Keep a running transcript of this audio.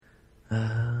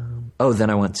Then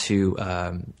I went to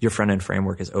your front-end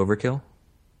framework is Overkill,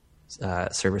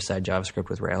 server-side JavaScript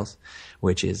with Rails,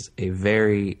 which is a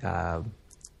very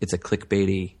it's a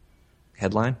clickbaity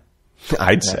headline.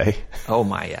 I'd say. Oh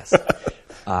my, yes.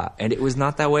 And it was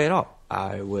not that way at all.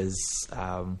 I was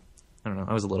I don't know.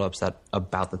 I was a little upset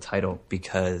about the title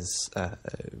because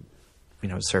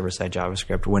server-side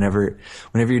JavaScript. Whenever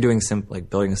you're doing like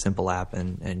building a simple app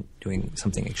and doing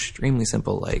something extremely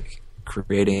simple like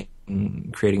creating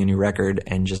a new record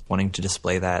and just wanting to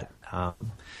display that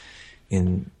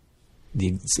in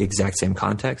the exact same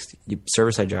context,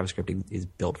 server-side JavaScript is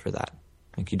built for that.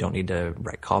 Like you don't need to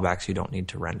write callbacks. You don't need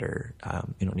to render.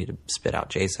 You don't need to spit out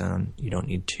JSON. You don't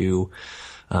need to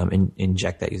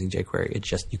inject that using jQuery. It's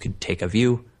just you can take a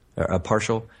view or a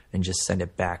partial and just send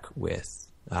it back with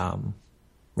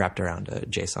wrapped around a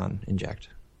JSON inject.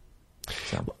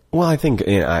 So, well, I think or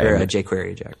a jQuery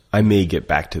inject. I may get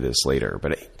back to this later,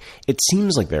 but it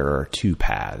seems like there are two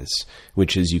paths,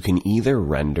 which is you can either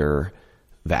render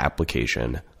the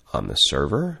application on the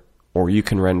server or you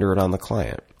can render it on the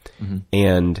client. Mm-hmm.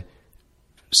 And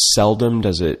seldom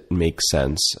does it make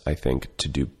sense, I think, to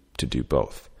do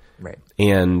both. Right.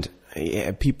 And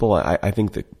people, I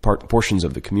think that portions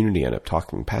of the community end up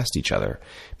talking past each other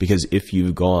because if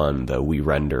you've gone we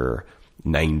render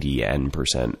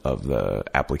 90% of the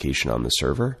application on the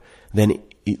server, then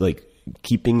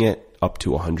keeping it up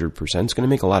to 100% is going to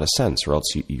make a lot of sense, or else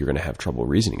you're going to have trouble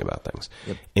reasoning about things.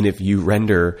 Yep. And if you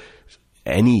render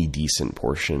any decent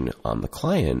portion on the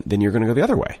client, then you're going to go the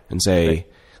other way and say,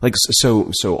 right.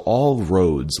 So all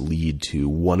roads lead to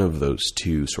one of those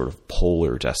two sort of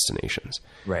polar destinations.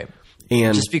 Right.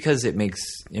 And just because it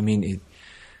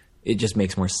just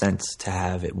makes more sense to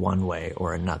have it one way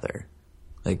or another.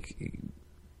 Like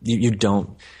you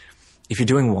don't, if you're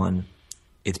doing one,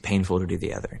 it's painful to do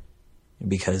the other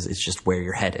because it's just where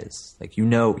your head is. Like, you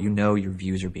know, your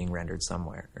views are being rendered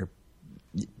somewhere, or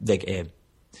like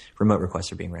remote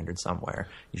requests are being rendered somewhere.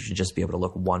 You should just be able to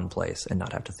look one place and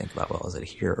not have to think about, well, is it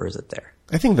here or is it there?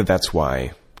 I think that's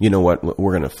why, you know what,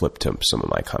 we're going to flip to some of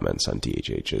my comments on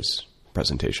DHH's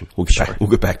presentation. We'll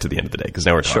get back to the end of the day because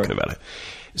now we're talking about it.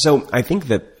 So I think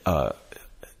that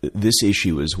this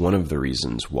issue is one of the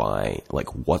reasons why,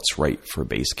 what's right for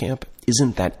Basecamp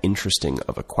isn't that interesting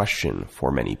of a question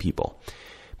for many people.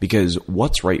 Because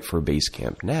what's right for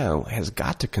Basecamp now has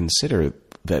got to consider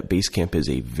that Basecamp is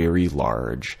a very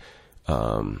large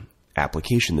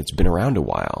application that's been around a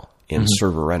while and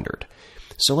server rendered.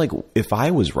 So if I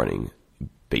was running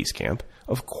Basecamp,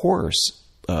 of course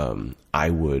I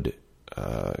would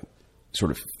sort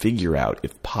of figure out,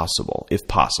 if possible,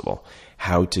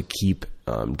 how to keep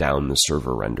down the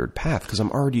server rendered path, because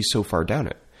I'm already so far down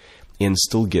it, and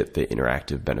still get the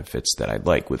interactive benefits that I'd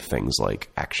like with things like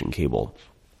Action Cable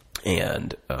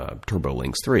and Turbo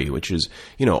Links 3, which is,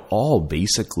 all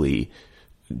basically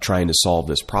trying to solve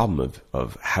this problem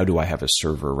of how do I have a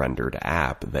server rendered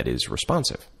app that is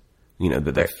responsive?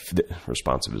 That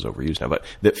responsive is overused now, but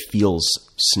that feels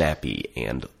snappy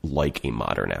and like a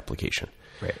modern application.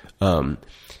 Right.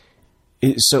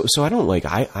 So I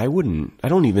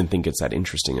don't even think it's that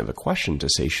interesting of a question to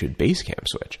say, should Basecamp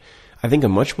switch? I think a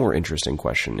much more interesting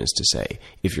question is to say,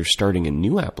 if you're starting a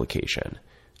new application,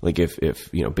 like if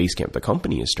Basecamp, the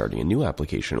company, is starting a new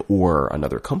application, or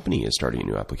another company is starting a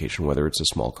new application, whether it's a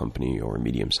small company or a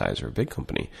medium size or a big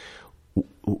company,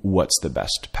 what's the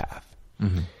best path?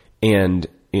 Mm-hmm. And,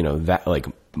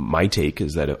 that my take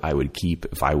is that if I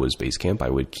was Basecamp, I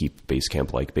would keep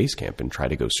Basecamp like Basecamp and try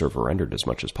to go server rendered as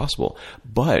much as possible.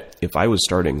 But if I was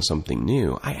starting something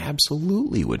new, I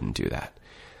absolutely wouldn't do that.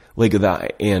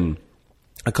 And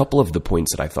a couple of the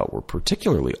points that I thought were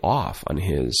particularly off on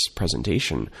his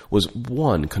presentation was,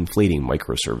 one, conflating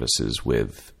microservices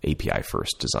with API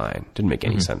first design. Didn't make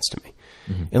any sense to me.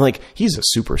 Mm-hmm. And he's a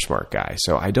super smart guy,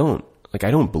 so I don't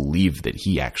believe that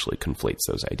he actually conflates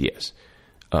those ideas.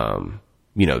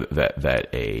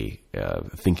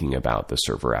 Thinking about the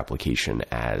server application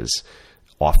as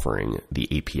offering the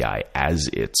API as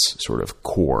its sort of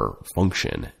core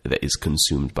function that is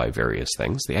consumed by various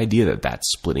things. The idea that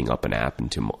that's splitting up an app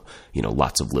into,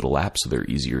 lots of little apps so they're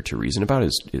easier to reason about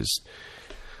is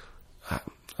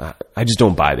I just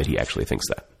don't buy that he actually thinks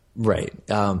that. Right.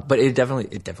 But it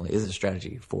definitely is a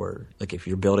strategy for, if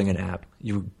you're building an app,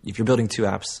 if you're building two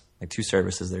apps, two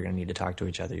services that are going to need to talk to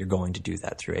each other, you're going to do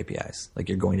that through APIs.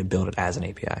 You're going to build it as an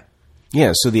API.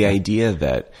 Yeah. So the idea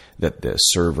that the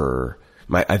server,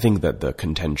 I think that the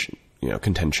contention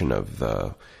of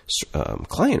the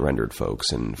client rendered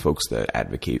folks and folks that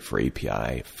advocate for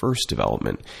API first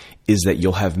development is that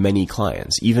you'll have many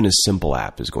clients. Even a simple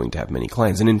app is going to have many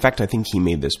clients. And in fact, I think he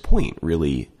made this point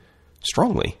really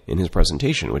strongly in his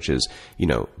presentation, which is,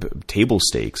 table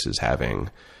stakes is having,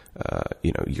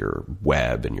 your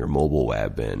web and your mobile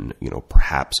web and,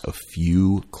 perhaps a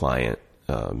few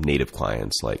native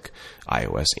clients like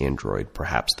iOS, Android,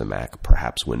 perhaps the Mac,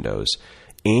 perhaps Windows,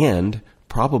 and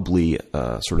probably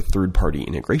sort of third-party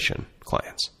integration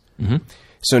clients. Mm-hmm.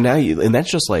 So now and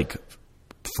that's just like,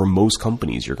 for most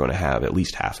companies, you're going to have at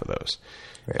least half of those.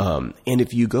 Right. And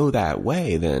if you go that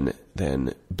way,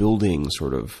 then building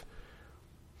sort of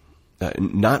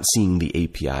not seeing the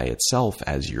API itself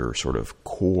as your sort of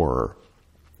core,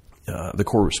 the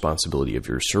core responsibility of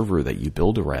your server that you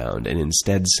build around, and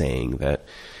instead saying that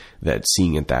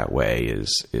seeing it that way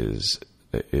is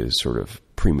sort of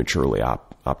prematurely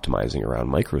optimizing around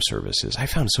microservices, I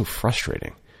found so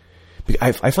frustrating.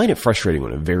 I find it frustrating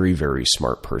when a very, very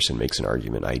smart person makes an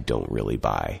argument I don't really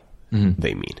buy. Mm-hmm.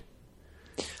 They mean.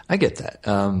 I get that.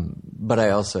 But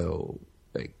I also,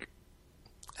 I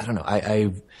don't know.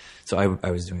 I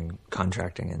was doing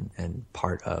contracting, and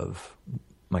part of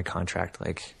my contract,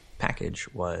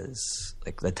 package was,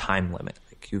 the time limit.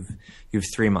 You have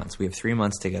 3 months. We have 3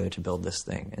 months together to build this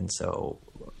thing. And so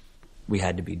we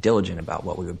had to be diligent about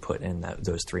what we would put in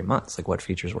those 3 months, what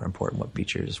features were important, what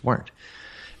features weren't.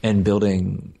 And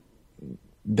building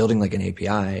an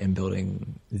API and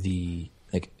building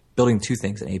two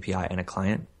things, an API and a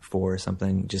client for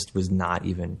something, just was not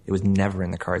even, it was never in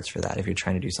the cards for that if you're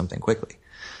trying to do something quickly.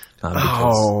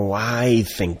 I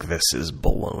think this is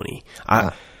baloney.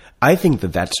 I think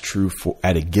that's true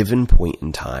at a given point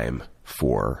in time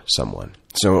for someone.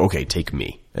 So, okay, take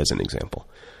me as an example.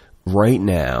 Right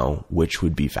now, which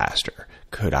would be faster?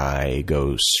 Could I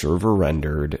go server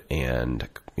rendered and,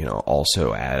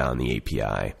 also add on the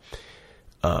API,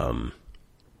 and,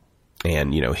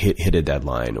 hit a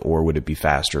deadline? Or would it be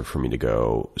faster for me to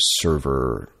go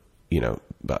server,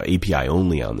 API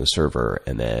only on the server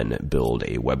and then build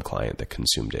a web client that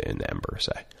consumed it in Ember,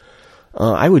 say?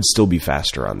 I would still be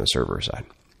faster on the server side.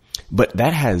 But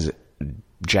that has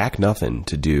jack nothing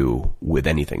to do with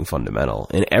anything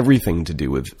fundamental, and everything to do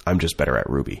with I'm just better at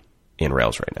Ruby in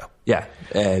Rails right now. Yeah,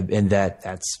 and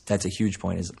that's a huge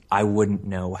point. Is I wouldn't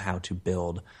know how to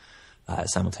build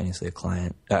simultaneously a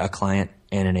client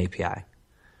and an API.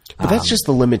 But that's just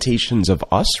the limitations of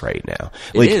us right now.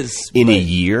 It is. In a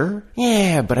year?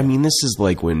 Yeah, but I mean, this is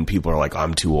like when people are like,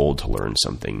 I'm too old to learn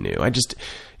something new. I just,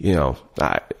 I'm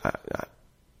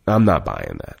not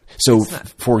buying that. So,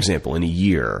 for example, in a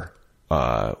year,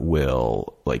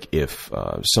 if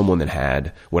someone that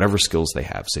had whatever skills they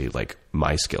have, say like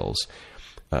my skills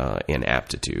and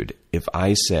aptitude, if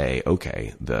I say,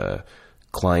 okay, the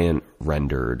client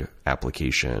rendered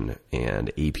application and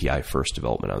API first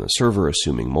development on the server,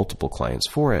 assuming multiple clients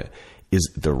for it, is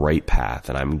the right path,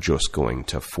 and I'm just going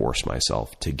to force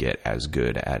myself to get as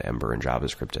good at Ember and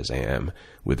JavaScript as I am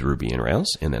with Ruby and Rails,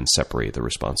 and then separate the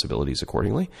responsibilities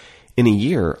accordingly. In a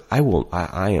year, I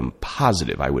am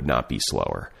positive I would not be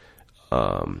slower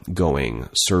going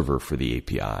server for the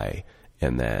API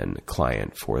and then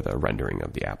client for the rendering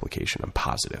of the application. I'm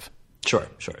positive. Sure.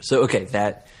 So, okay,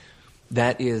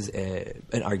 that is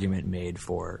an argument made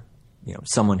for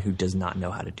someone who does not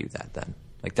know how to do that. Then,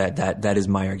 that is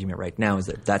my argument right now. Is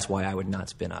that's why I would not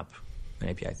spin up an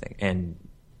API thing, and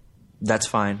that's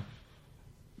fine.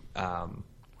 Where am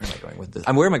I going with this?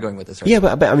 Where am I going with this? Right? Yeah,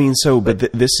 but I mean,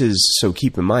 this is so.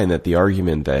 Keep in mind that the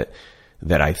argument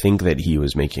that I think that he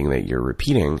was making, that you're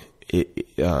repeating,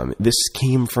 this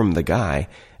came from the guy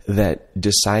that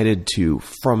decided to,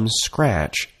 from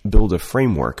scratch, build a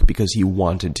framework because he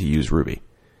wanted to use Ruby.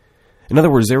 In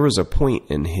other words, there was a point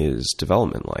in his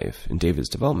development life, in David's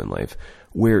development life,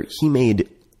 where he made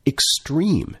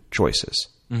extreme choices,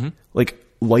 like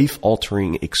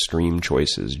life-altering extreme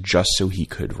choices, just so he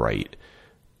could write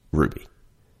Ruby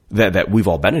that we've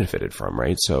all benefited from,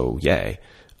 right? So, yay.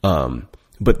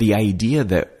 But the idea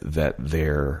that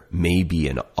there may be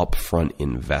an upfront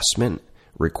investment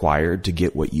required to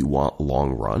get what you want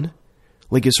long run,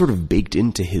 is sort of baked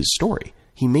into his story.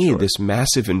 He made this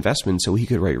massive investment so he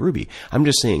could write Ruby. I'm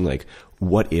just saying,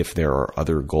 what if there are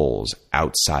other goals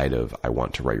outside of I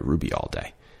want to write Ruby all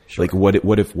day? Sure.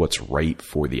 What if what's right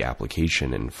for the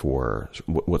application and for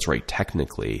what's right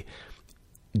technically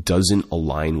doesn't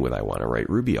align with I want to write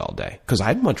Ruby all day? Because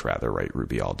I'd much rather write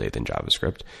Ruby all day than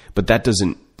JavaScript. But that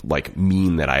doesn't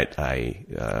mean that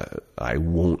I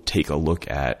won't take a look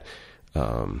at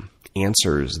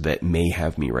answers that may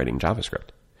have me writing JavaScript.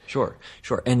 Sure.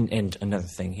 And another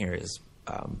thing here is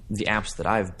the apps that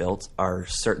I've built are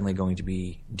certainly going to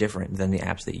be different than the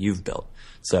apps that you've built.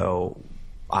 So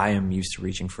I am used to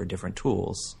reaching for different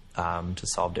tools to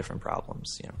solve different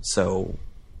problems. So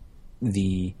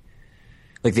the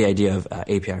like the idea of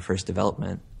API first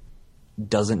development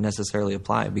doesn't necessarily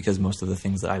apply, because most of the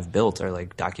things that I've built are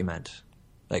like document,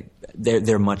 like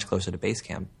they're much closer to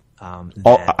Basecamp.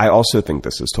 I also think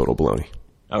this is total baloney.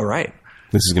 Oh, right.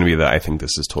 This is going to be I think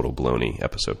this is total baloney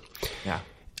episode. Yeah.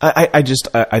 I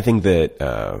think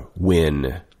that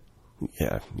when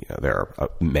there are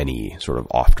many sort of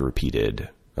oft repeated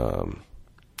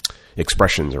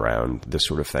expressions around this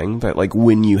sort of thing, but like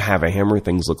when you have a hammer,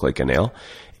 things look like a nail,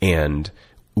 and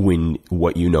when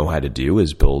what you know how to do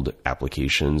is build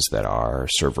applications that are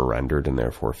server rendered and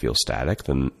therefore feel static,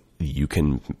 then you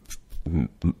can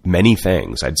many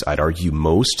things. I'd argue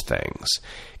most things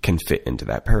can fit into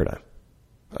that paradigm.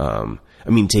 I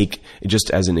mean, take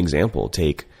just as an example,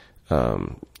 take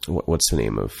what's the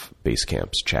name of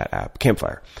Basecamp's chat app,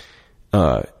 Campfire.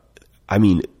 I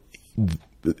mean,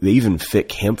 they even fit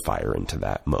Campfire into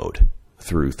that mode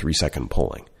through 3-second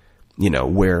polling.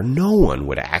 Where no one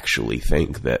would actually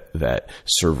think that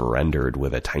server rendered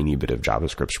with a tiny bit of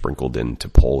JavaScript sprinkled in to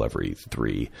poll every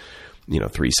 3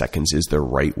 seconds is the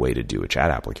right way to do a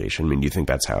chat application. I mean, do you think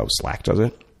that's how Slack does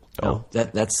it? No,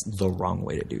 that's the wrong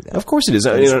way to do that. Of course it is.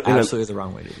 It's absolutely the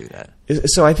wrong way to do that.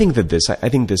 So I think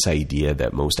this idea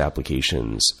that most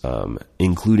applications,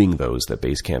 including those that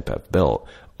Basecamp have built,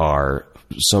 are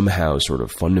somehow sort of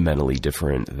fundamentally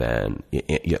different than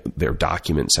they're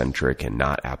document centric and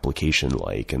not application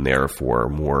like, and therefore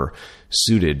more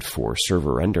suited for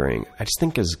server rendering, I just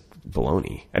think is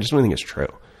baloney. I just don't think it's true.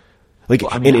 Like,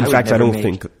 well, I mean, and in fact, I don't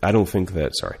think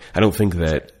that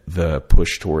the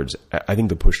push towards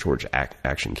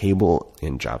Action Cable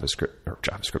in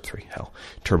JavaScript 3,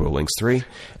 Turbo Links 3,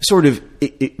 sort of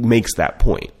it makes that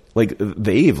point. Like,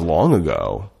 they've long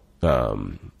ago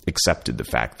accepted the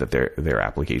fact that their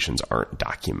applications aren't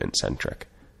document centric.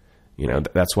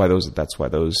 That's why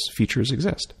those features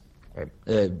exist. Right.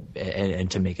 And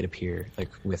to make it appear, like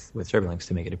with Turbo Links,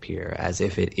 to make it appear as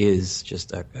if it is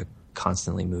just a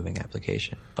constantly moving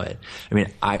application. But I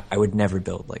mean, I would never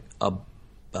build like a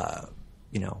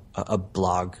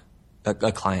blog,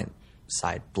 a client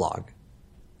side blog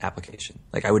application.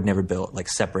 Like I would never build, like,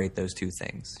 separate those two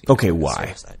things. Okay.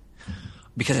 Why?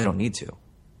 Because I don't need to.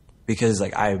 Because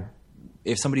like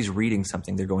if somebody's reading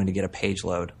something, they're going to get a page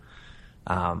load.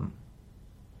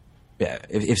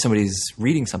 If somebody's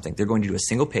reading something, they're going to do a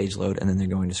single page load, and then they're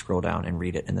going to scroll down and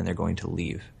read it, and then they're going to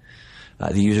leave.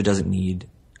 The user doesn't need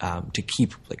to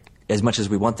keep, like, as much as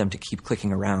we want them to keep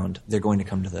clicking around. They're going to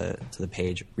come to the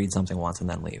page, read something once, and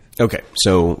then leave. Okay,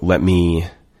 so let me,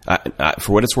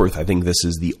 for what it's worth, I think this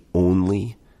is the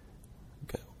only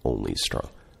strong,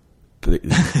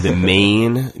 the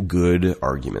main good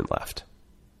argument left.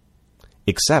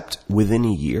 Except within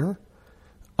a year,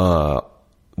 well,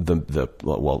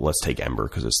 let's take Ember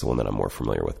because it's the one that I'm more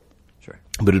familiar with. Sure.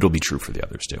 But it'll be true for the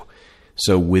others too.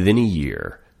 So within a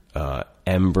year,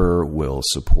 Ember will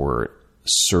support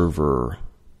server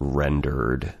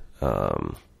rendered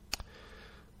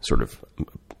sort of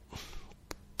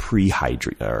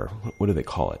pre-hydrate, or what do they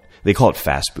call it? They call it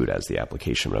fast boot as the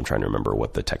application, but I'm trying to remember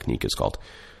what the technique is called.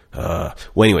 Well,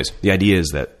 anyways, the idea is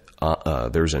that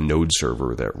there's a node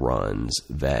server that runs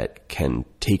that can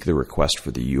take the request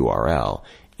for the URL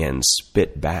and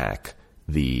spit back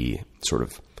the sort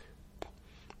of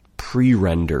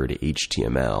pre-rendered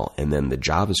HTML, and then the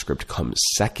JavaScript comes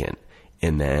second,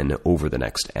 and then over the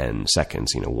next n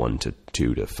seconds, 1 to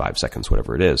 2 to 5 seconds,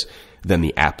 whatever it is, then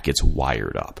the app gets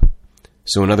wired up.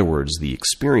 So in other words, the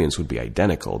experience would be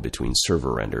identical between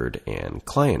server rendered and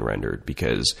client rendered,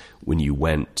 because when you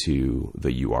went to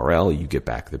the URL, you get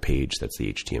back the page that's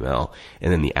the HTML,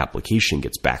 and then the application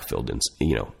gets backfilled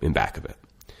in back of it.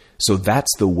 So that's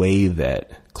the way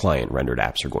that client rendered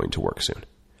apps are going to work soon.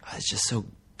 It's just so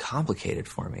complicated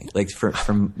for me. Like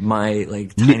from my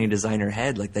tiny designer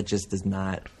head, that just does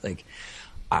not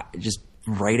just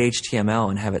write HTML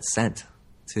and have it sent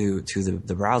to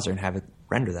the browser and have it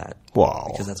render that. Wow.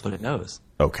 Because that's what it knows.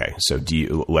 Okay, so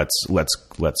let's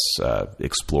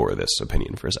explore this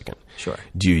opinion for a second. Sure.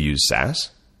 Do you use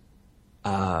Sass?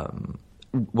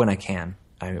 When I can.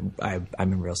 I'm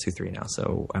in Rails 2.3 now,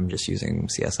 so I'm just using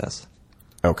CSS.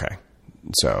 Okay,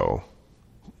 so,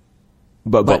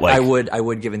 but I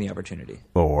would given the opportunity.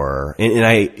 For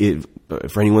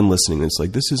anyone listening, that's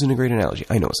like, this isn't a great analogy.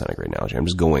 I know it's not a great analogy. I'm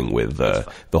just going with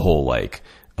the whole I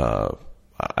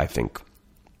think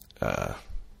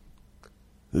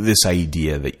this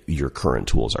idea that your current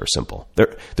tools are simple.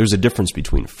 There's a difference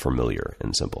between familiar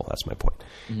and simple. That's my point.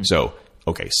 Mm-hmm. So,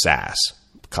 okay, Sass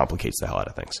complicates the hell out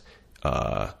of things.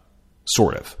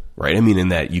 Sort of, right? I mean, in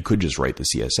that you could just write the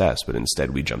CSS, but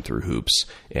instead we jump through hoops,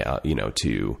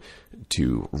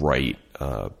 to write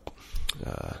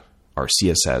our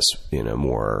CSS in a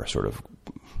more sort of,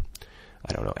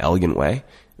 I don't know, elegant way,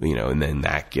 and then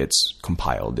that gets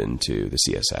compiled into the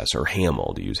CSS. Or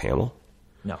HAML. Do you use HAML?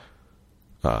 No.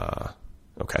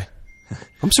 Okay.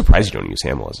 I'm surprised you don't use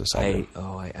HAML as a side.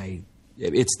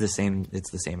 It's the same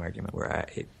argument where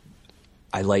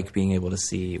I like being able to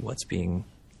see what's being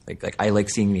like I like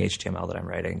seeing the HTML that I'm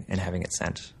writing and having it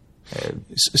sent.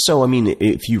 So, I mean,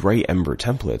 if you write Ember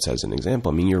templates as an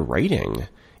example, I mean, you're writing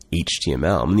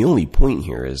HTML. I mean, the only point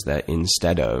here is that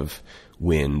instead of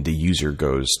when the user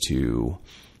goes to,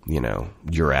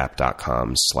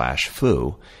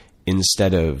 yourapp.com/foo,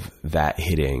 instead of that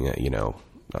hitting,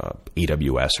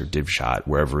 AWS or DivShot,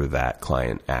 wherever that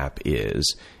client app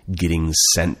is, getting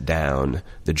sent down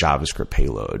the JavaScript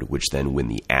payload, which then when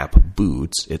the app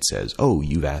boots, it says, oh,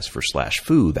 you've asked for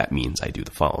 /foo, that means I do the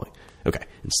following. Okay,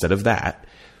 instead of that,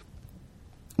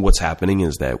 what's happening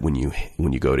is that when you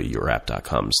go to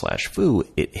yourapp.com/foo,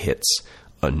 it hits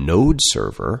a node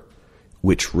server,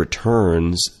 which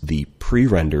returns the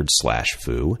pre-rendered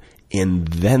 /foo, and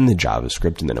then the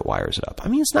JavaScript, and then it wires it up. I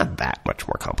mean, it's not that much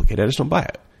more complicated. I just don't buy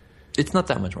it. It's not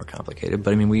that much more complicated,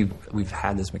 but I mean, we've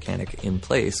had this mechanic in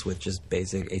place with just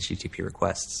basic HTTP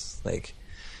requests, like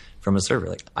from a server.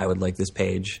 Like, I would like this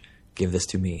page, give this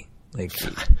to me. Like,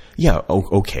 yeah,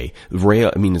 okay.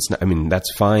 Rail. I mean, it's not. I mean, that's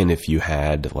fine if you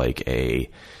had like a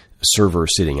server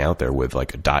sitting out there with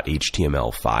like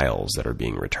 .html files that are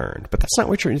being returned, but that's not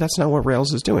what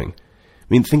Rails is doing. I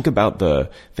mean, think about the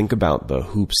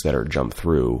hoops that are jumped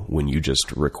through when you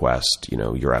just request,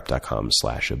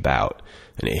 yourapp.com/about,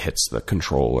 and it hits the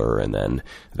controller, and then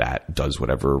that does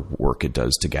whatever work it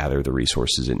does to gather the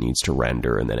resources it needs to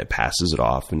render, and then it passes it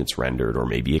off and it's rendered, or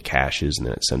maybe it caches and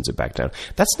then it sends it back down.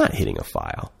 That's not hitting a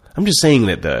file. I'm just saying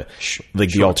that the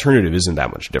alternative isn't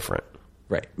that much different.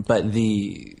 Right. But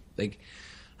I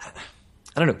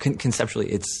don't know,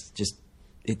 conceptually it's just,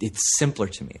 it's simpler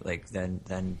to me,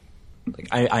 than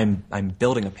I'm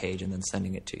building a page and then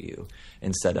sending it to you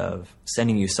instead of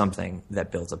sending you something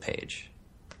that builds a page.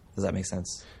 Does that make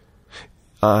sense?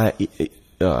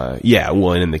 Yeah.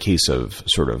 Well, and in the case of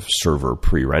sort of server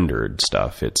pre-rendered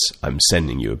stuff, it's I'm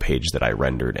sending you a page that I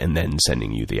rendered and then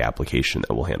sending you the application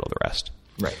that will handle the rest.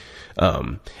 Right.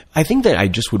 I think that I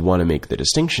just would want to make the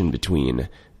distinction between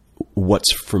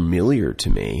what's familiar to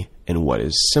me and what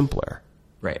is simpler.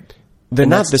 Right. They're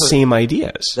not the same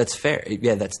ideas. That's fair.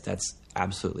 Yeah, that's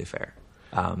absolutely fair.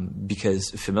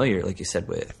 Because familiar, like you said,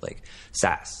 with like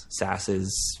SAS. SAS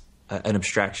is an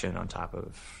abstraction on top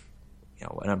of,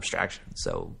 an abstraction.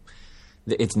 So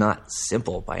it's not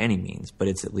simple by any means, but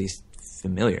it's at least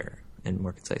familiar and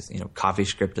more concise.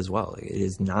 CoffeeScript as well. It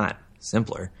is not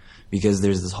simpler because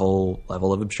there's this whole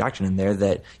level of abstraction in there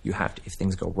that you have to, if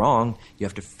things go wrong, you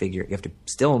have to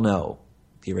still know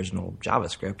the original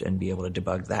JavaScript and be able to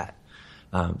debug that.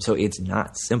 So it's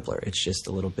not simpler. It's just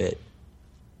a little bit.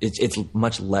 It's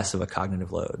much less of a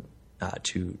cognitive load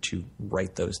to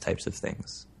write those types of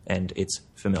things, and it's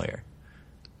familiar.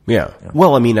 Yeah.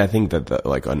 Well, I mean, I think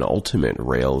that an ultimate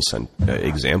Rails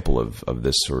example of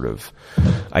this sort of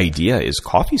idea is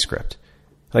CoffeeScript.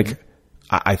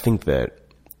 I think that.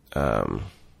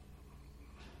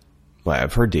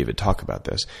 I've heard David talk about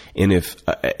this, and if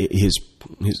his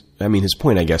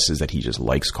point, I guess, is that he just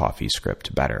likes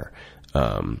CoffeeScript better.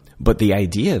 But the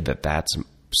idea that's,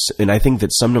 and I think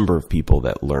that some number of people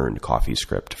that learned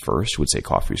CoffeeScript first would say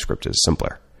CoffeeScript is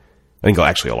simpler. I think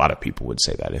actually a lot of people would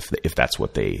say that if that's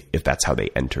how they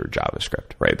entered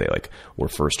JavaScript, right? They were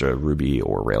first a Ruby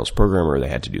or Rails programmer. They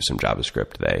had to do some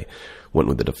JavaScript. They went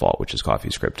with the default, which is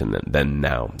CoffeeScript, and then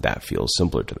now that feels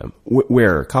simpler to them.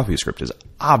 Where CoffeeScript is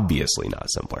obviously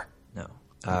not simpler. No,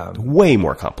 way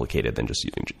more complicated than just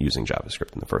using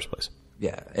JavaScript in the first place.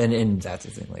 Yeah, and that's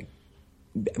the thing.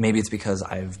 Maybe it's because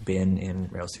I've been in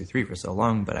Rails 2.3 for so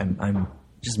long, but I'm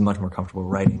just much more comfortable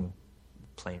writing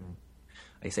plain.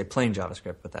 I say plain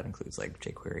JavaScript, but that includes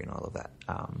jQuery and all of that.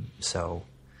 So,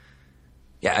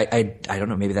 yeah, I don't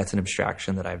know. Maybe that's an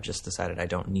abstraction that I've just decided I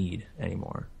don't need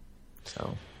anymore.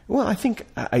 So, well, I think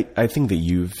that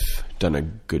you've done a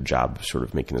good job sort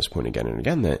of making this point again and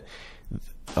again that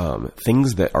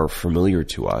things that are familiar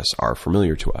to us,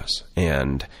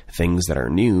 and things that are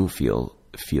new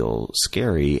feel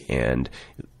scary. And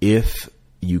if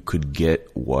you could get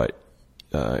what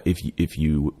if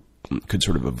you could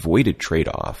sort of avoid a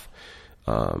trade-off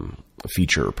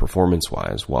feature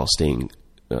performance-wise while staying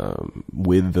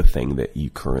with the thing that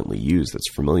you currently use that's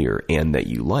familiar and that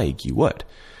you like, you would.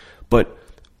 But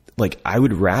I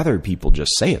would rather people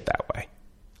just say it that way.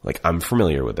 I'm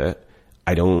familiar with it.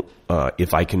 I don't.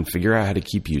 If I can figure out how to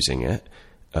keep using it,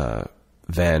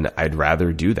 then I'd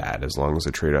rather do that as long as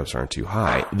the trade-offs aren't too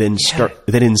high than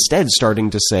instead starting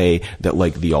to say that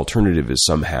like the alternative is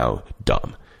somehow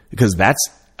dumb, because that's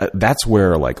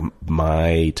where like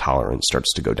my tolerance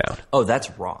starts to go down. Oh, that's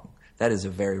wrong. That is a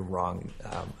very wrong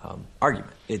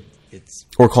argument. It's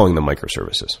or calling them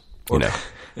microservices,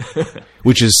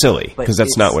 which is silly because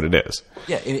that's not what it is.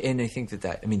 Yeah, and I think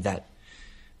that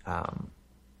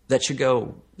should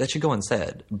go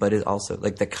unsaid, but it also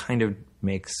like that kind of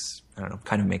makes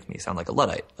me sound like a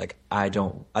Luddite. Like I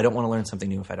don't want to learn something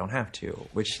new if I don't have to,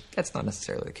 which that's not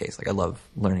necessarily the case. Like I love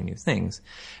learning new things.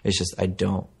 It's just I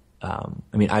don't.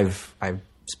 I've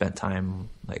spent time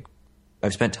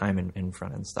in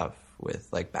front end stuff with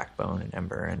like Backbone and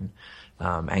Ember and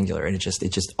Angular, and it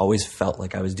just always felt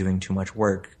like I was doing too much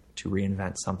work to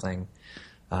reinvent something.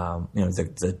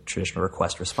 The traditional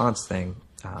request response thing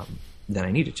than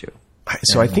I needed to.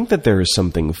 So I think that there is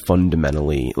something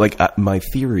fundamentally like my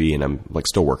theory, and I'm like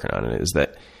still working on it, is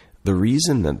that the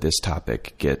reason that this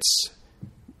topic gets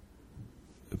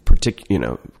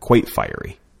quite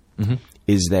fiery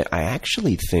is that I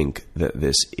actually think that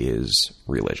this is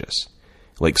religious,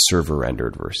 like server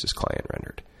rendered versus client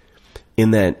rendered.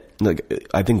 In that, like,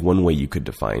 I think one way you could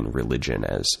define religion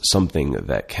as something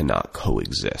that cannot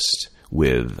coexist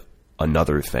with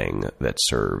another thing that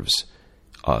serves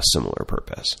a similar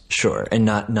purpose. Sure, and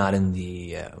not in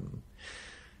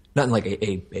like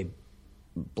a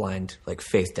blind like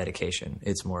faith dedication.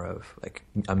 It's more of like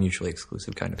a mutually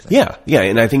exclusive kind of thing. Yeah,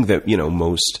 and I think that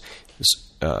most,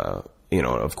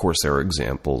 of course, there are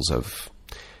examples of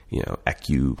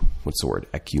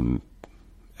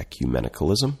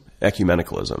ecumenicalism,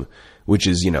 which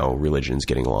is religions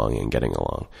getting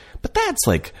along, but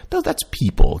that's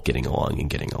people getting along and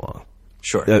getting along.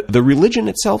 Sure. The religion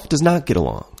itself does not get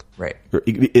along. Right.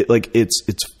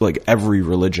 It's like every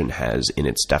religion has in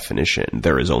its definition,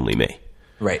 there is only me.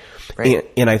 Right.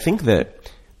 And I think that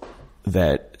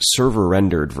server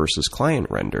rendered versus client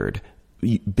rendered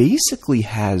basically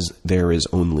has there is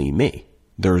only me.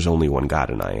 There is only one God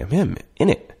and I am him in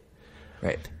it.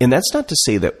 Right. And that's not to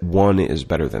say that one is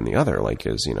better than the other, like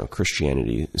is,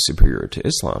 Christianity superior to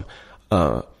Islam.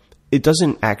 That's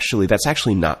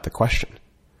actually not the question.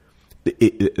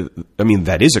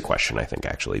 That is a question, I think,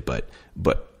 actually, but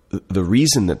the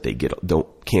reason that they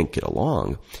can't get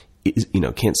along, is,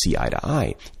 can't see eye to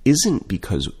eye, isn't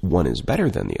because one is better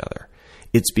than the other.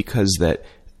 It's because that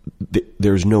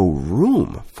there's no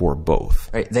room for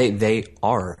both. Right. They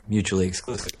are mutually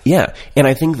exclusive. Yeah, and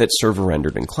I think that server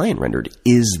rendered and client rendered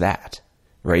is that,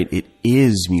 right? It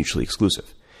is mutually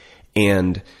exclusive,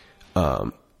 and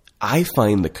I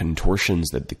find the contortions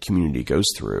that the community goes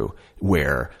through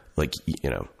where, like,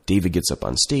 David gets up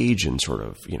on stage and sort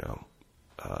of,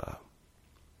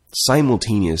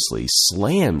 simultaneously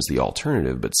slams the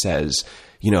alternative, but says,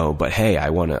 but hey,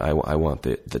 I want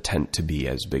the tent to be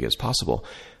as big as possible.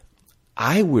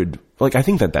 I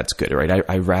think that that's good, right?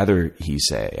 I'd rather he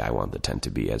say, I want the tent to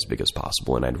be as big as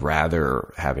possible, and I'd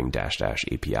rather having --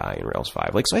 API in Rails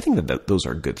 5. So I think that those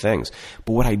are good things.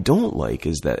 But what I don't like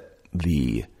is that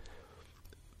the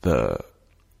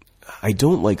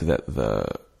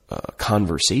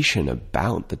conversation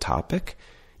about the topic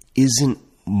isn't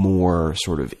more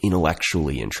sort of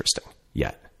intellectually interesting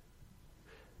yet.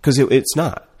 Because it's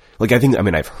not.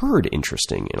 I've heard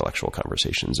interesting intellectual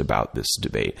conversations about this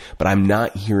debate, but I'm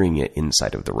not hearing it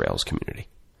inside of the Rails community.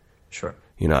 Sure.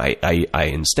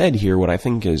 I instead hear what I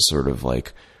think is sort of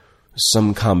like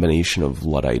some combination of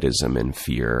Ludditism and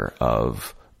fear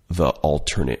of the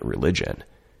alternate religion.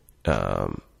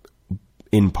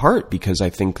 In part because I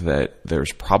think that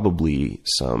there's probably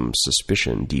some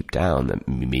suspicion deep down that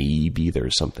maybe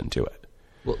there's something to it.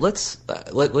 Well, let's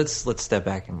step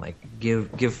back and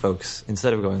give folks,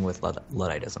 instead of going with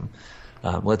Ludditism,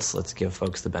 let's give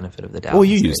folks the benefit of the doubt. Well,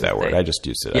 you used that word. I just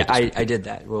used it. Yeah, I did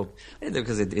that. Well, I did that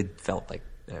because it felt like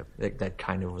that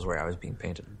kind of was where I was being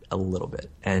painted a little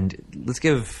bit. And let's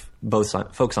give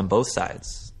folks on both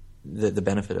sides the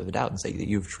benefit of the doubt and say that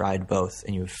you've tried both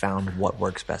and you've found what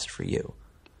works best for you.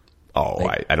 Oh,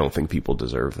 I don't think people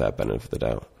deserve that benefit of the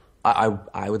doubt.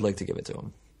 I would like to give it to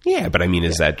them. Yeah, but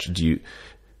is that, do you,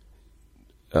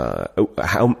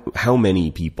 how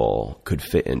many people could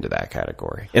fit into that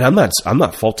category? And I'm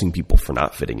not faulting people for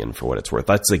not fitting in for what it's worth.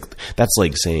 That's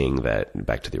like saying that,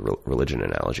 back to the religion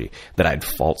analogy, that I'd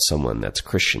fault someone that's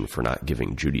Christian for not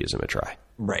giving Judaism a try.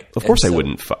 Right. Of course, I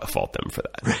wouldn't fault them for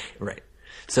that. Right.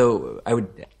 So I would,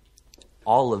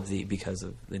 because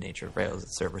of the nature of Rails,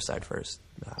 it's server side first.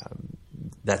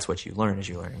 That's what you learn as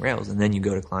you're learning Rails, and then you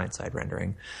go to client side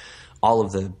rendering. All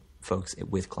of the folks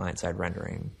with client side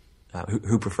rendering,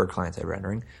 who prefer client side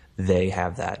rendering, they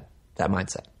have that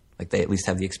mindset. Like they at least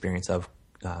have the experience of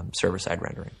server-side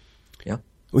rendering. Yeah.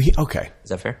 Well, okay. Is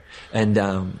that fair? And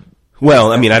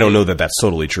well, I mean, I don't know that that's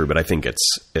totally true, but I think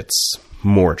it's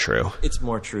more true. It's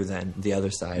more true than the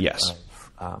other side. Yes.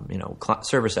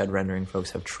 Server-side rendering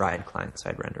folks have tried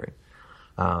client-side rendering.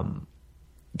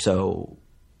 So,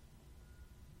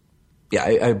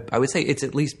 yeah, I would say it's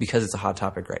at least because it's a hot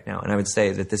topic right now. And I would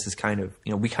say that this is kind of,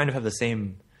 we kind of have the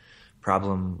same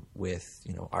problem with,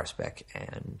 RSpec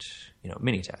and,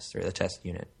 mini-test or the test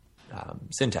unit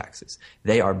syntaxes.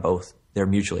 They're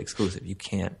mutually exclusive. You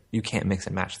can't mix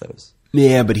and match those.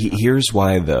 Yeah, but here's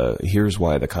why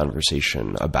the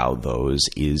conversation about those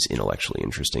is intellectually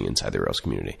interesting inside the Rails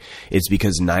community. It's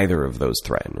because neither of those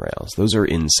threaten Rails. Those are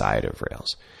inside of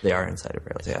Rails. They are inside of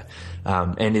Rails, yeah.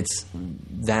 And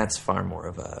that's far more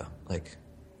of a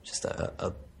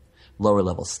lower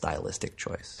level stylistic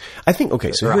choice. I think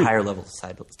so a higher level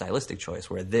stylistic choice,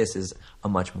 where this is a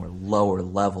much more lower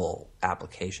level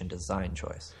application design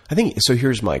choice. I think so.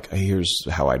 Here's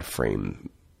how I'd frame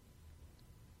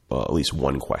at least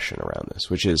one question around this,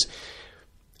 which is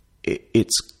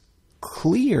it's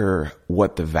clear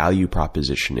what the value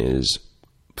proposition is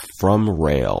from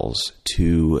Rails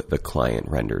to the client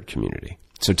rendered community.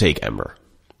 So take Ember,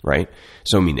 right?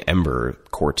 So I mean, Ember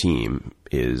core team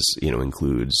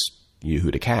includes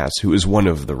Yehuda Kass, who is one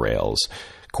of the Rails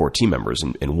core team members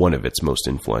and one of its most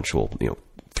influential,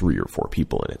 3 or 4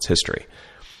 people in its history.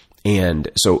 And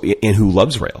who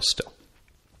loves Rails still.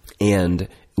 And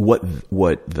what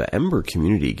the Ember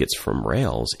community gets from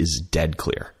Rails is dead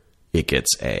clear. It gets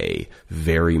a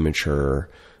very mature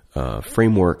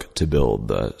framework to build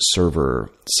the server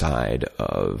side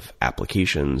of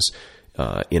applications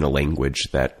in a language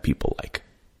that people like,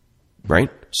 right?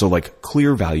 So like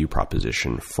clear value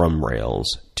proposition from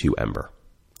Rails to Ember.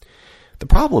 A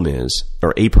problem is,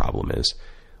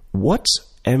 what's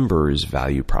Ember's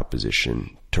value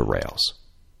proposition to Rails?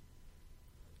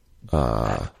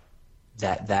 That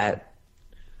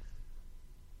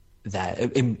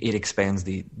it expands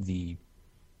the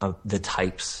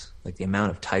types, like the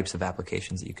amount of types of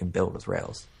applications that you can build with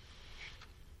Rails.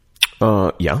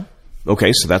 Yeah.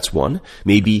 Okay. So that's one.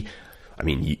 Maybe,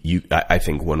 I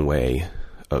think one way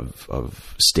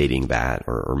of stating that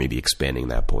or maybe expanding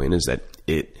that point is that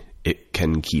it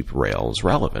can keep Rails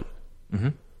relevant. Mm-hmm.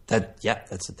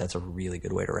 That's a really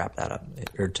good way to wrap that up,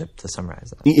 or to summarize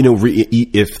that.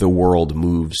 If the world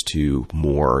moves to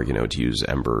more, to use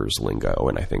Ember's lingo,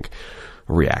 and I think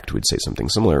React would say something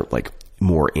similar, like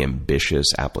more ambitious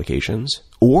applications,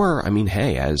 or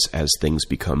as things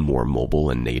become more mobile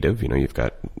and native, you've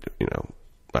got,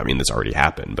 this already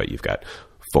happened, but you've got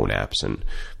phone apps and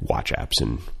watch apps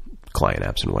and client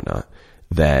apps and whatnot.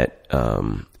 That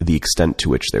the extent to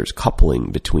which there's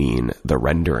coupling between the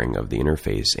rendering of the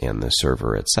interface and the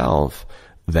server itself,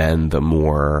 then the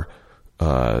more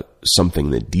something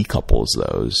that decouples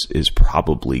those is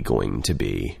probably going to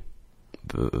be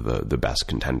the best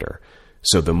contender.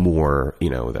 So the more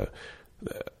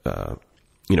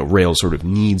Rails sort of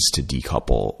needs to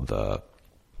decouple the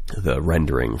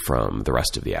rendering from the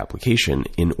rest of the application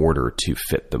in order to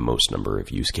fit the most number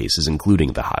of use cases,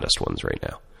 including the hottest ones right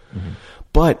now. Mm-hmm.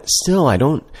 But still,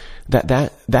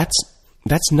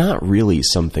 that's not really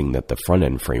something that the front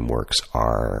end frameworks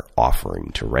are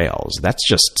offering to Rails. That's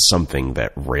just something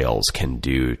that Rails can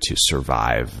do to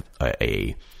survive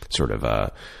a sort of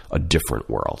a different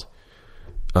world.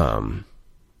 In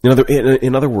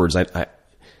other words,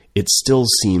 it still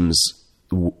seems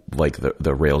like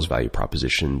the Rails value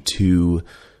proposition to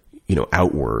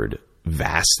outward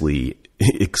vastly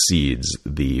exceeds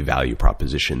the value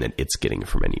proposition that it's getting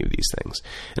from any of these things.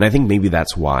 And I think maybe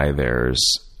that's why there's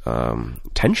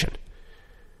tension,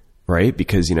 right?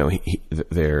 Because, the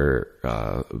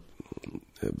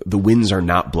winds are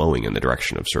not blowing in the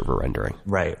direction of server rendering.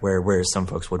 Right. Where some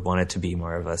folks would want it to be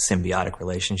more of a symbiotic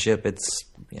relationship. It's,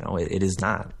 it is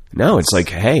not. No, it's like,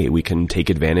 hey, we can take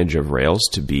advantage of Rails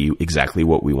to be exactly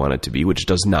what we want it to be, which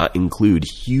does not include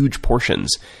huge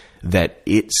portions that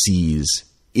it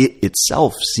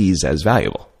itself sees as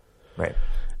valuable. Right.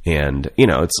 And,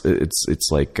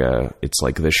 it's like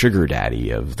the sugar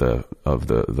daddy of the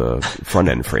front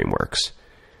end frameworks.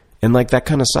 And like, that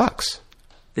kind of sucks.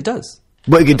 It does.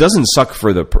 But it doesn't suck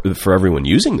for everyone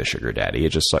using the sugar daddy. It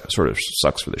just sort of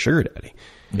sucks for the sugar daddy.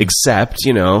 Mm-hmm. Except,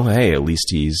 hey, at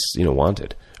least he's,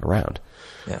 wanted around.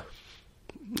 Yeah.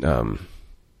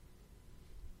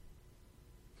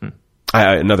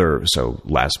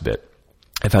 Last bit.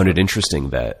 I found it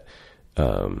interesting that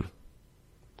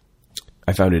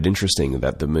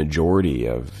the majority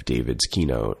of David's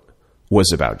keynote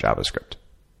was about JavaScript.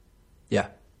 Yeah.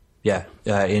 Yeah.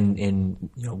 In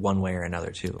one way or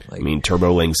another too. Like, I mean,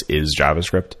 TurboLinks is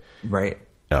JavaScript. Right.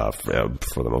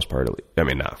 For the most part, I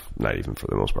mean, not even for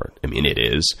the most part. I mean, it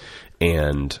is.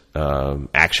 And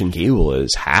Action Cable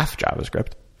is half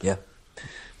JavaScript. Yeah.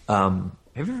 Have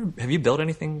you built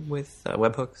anything with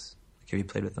webhooks? Have you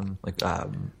played with them? Like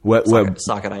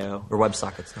Socket.io or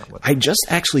WebSockets, not WebSockets. I just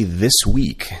actually this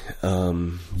week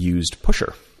used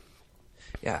Pusher.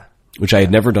 Yeah. Which I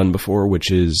had never done before,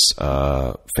 which is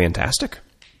fantastic.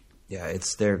 Yeah,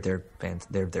 they're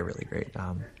really great.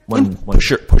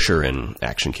 Pusher and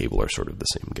Action Cable are sort of the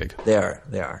same gig. They are,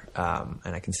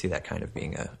 and I can see that kind of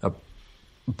being a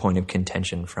point of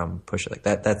contention from Pusher. Like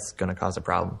that's going to cause a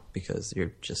problem because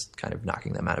you're just kind of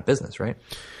knocking them out of business, right?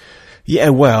 Yeah,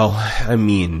 well, I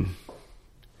mean,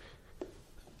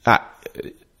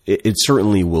 it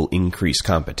certainly will increase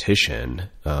competition.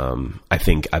 I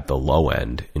think at the low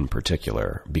end in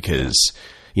particular, because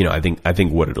I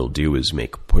think what it'll do is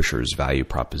make Pusher's value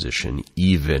proposition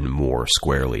even more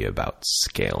squarely about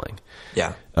scaling.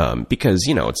 Yeah. Because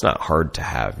it's not hard to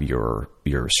have your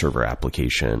server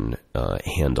application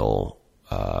handle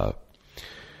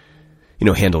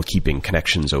keeping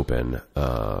connections open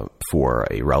for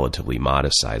a relatively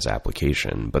modest size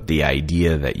application, but the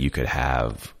idea that you could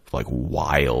have like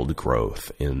wild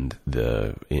growth in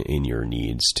your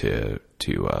needs to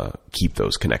keep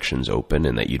those connections open,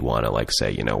 and that you'd want to like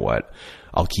say, you know what,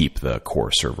 I'll keep the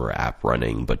core server app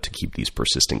running, but to keep these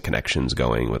persistent connections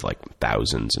going with like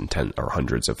thousands and or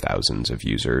hundreds of thousands of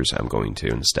users, I'm going to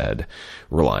instead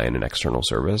rely on an external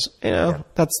service.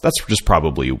 That's just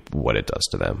probably what it does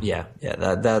to them. Yeah.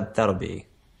 That'll be.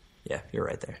 Yeah, you're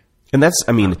right there. And that's,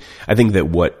 I mean, I think that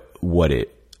what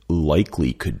it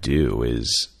likely could do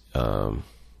is,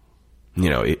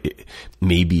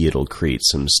 maybe it'll create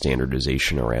some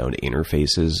standardization around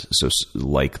interfaces. So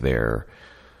like they're,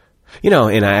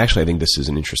 and I think this is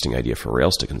an interesting idea for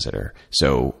Rails to consider.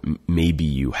 So maybe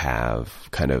you have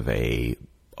kind of a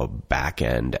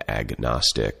back-end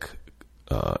agnostic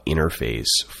interface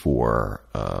for,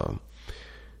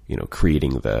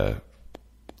 creating the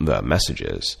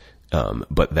messages,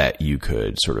 but that you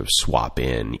could sort of swap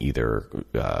in either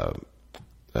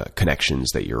connections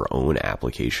that your own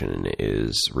application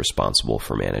is responsible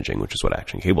for managing, which is what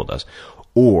Action Cable does,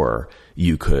 or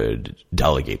you could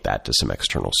delegate that to some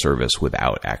external service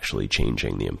without actually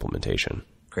changing the implementation.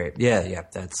 Great. Yeah.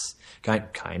 That's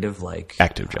kind of like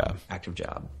Active Job.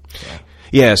 Yeah.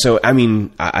 Yeah. So, I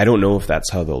mean, I don't know if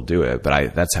that's how they'll do it,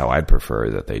 but that's how I'd prefer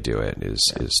that they do it is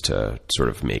to sort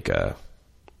of make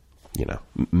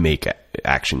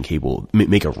Action Cable,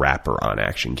 make a wrapper on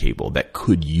Action Cable that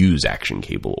could use Action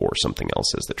Cable or something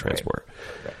else as the transport.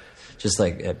 Right. Just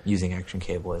like using Action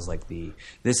Cable as like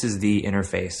this is the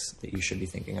interface that you should be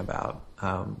thinking about,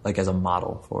 like as a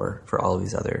model for all of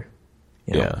these other,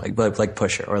 like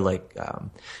Pusher, or like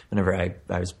whenever I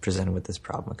was presented with this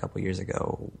problem a couple of years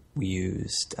ago, we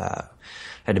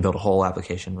had to build a whole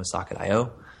application with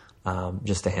Socket.io.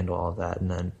 Just to handle all of that, and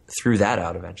then threw that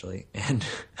out eventually, and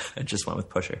I just went with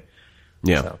Pusher.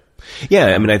 Yeah. So. Yeah,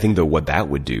 I mean, I think that what that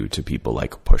would do to people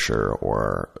like Pusher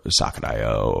or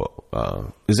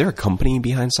Socket.io, is there a company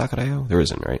behind Socket.io? There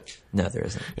isn't, right? No, there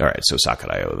isn't. All right, so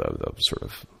Socket.io, the sort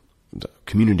of the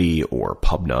community or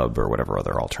PubNub or whatever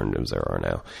other alternatives there are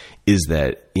now, is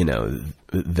that,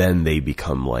 then they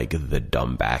become like the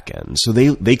dumb backend. So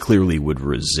they clearly would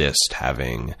resist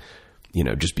having,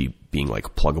 just being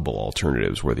like pluggable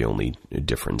alternatives where the only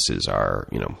differences are,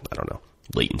 I don't know,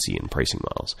 latency and pricing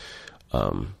models.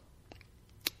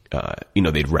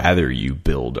 They'd rather you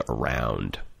build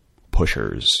around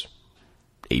Pusher's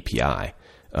API.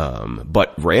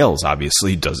 But Rails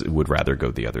obviously would rather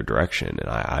go the other direction, and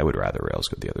I would rather Rails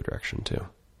go the other direction too.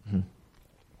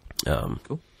 Mm-hmm.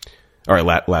 Cool. All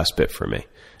right, last bit for me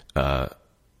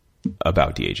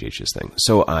about DHH's thing.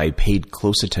 So I paid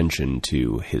close attention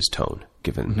to his tone,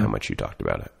 given how much you talked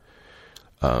about it.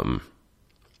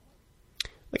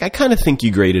 I kind of think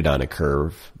you graded on a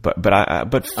curve, but I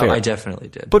definitely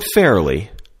did, but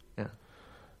fairly. Yeah.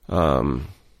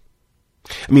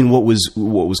 I mean, what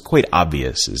was quite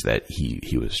obvious is that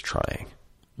he was trying,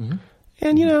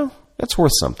 and that's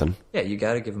worth something. Yeah, you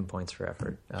got to give him points for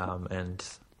effort, and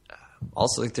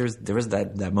also there was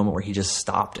that moment where he just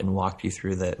stopped and walked you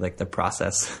through the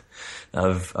process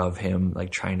of him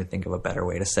trying to think of a better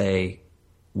way to say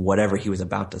whatever he was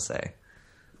about to say.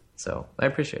 So I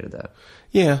appreciated that.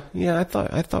 Yeah, I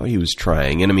thought he was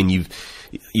trying, and I mean you've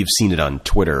seen it on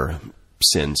Twitter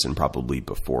since and probably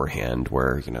beforehand,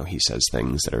 where he says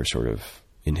things that are sort of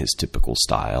in his typical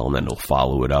style, and then he'll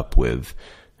follow it up with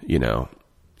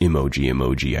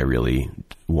emoji. I really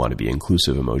want to be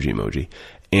inclusive, emoji,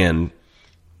 And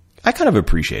I kind of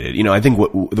appreciate it. I think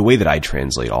the way that I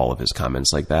translate all of his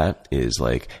comments like that is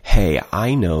like, hey,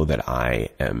 I know that I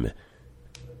am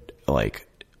like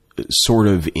sort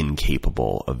of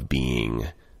incapable of being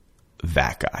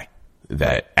that guy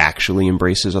that actually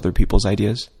embraces other people's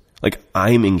ideas. Like,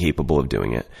 I'm incapable of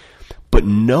doing it, but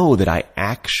know that I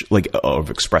actually, of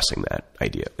expressing that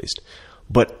idea at least.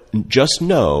 But just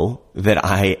know that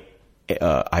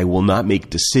I will not make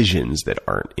decisions that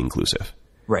aren't inclusive.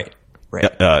 Right.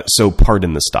 So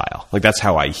pardon the style. Like, that's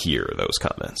how I hear those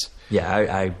comments.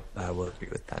 Yeah, I will agree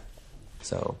with that.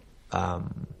 So, I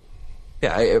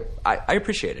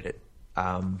appreciated it.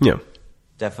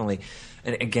 Definitely.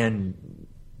 And again,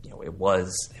 it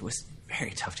was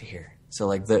very tough to hear. So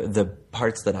like the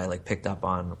parts that I like picked up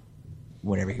on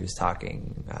whenever he was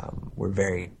talking were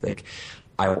very like,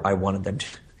 I wanted them to.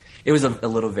 It was a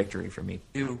little victory for me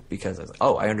too, because I was like,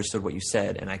 oh, I understood what you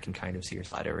said, and I can kind of see your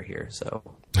side over here. So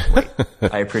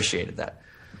I appreciated that.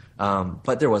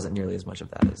 But there wasn't nearly as much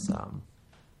of that as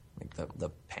like the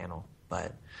panel.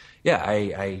 But yeah,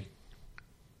 I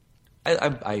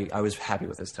was happy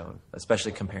with his tone,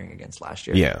 especially comparing against last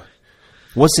year. Yeah.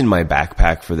 What's in my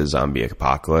backpack for the zombie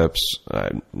apocalypse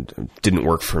didn't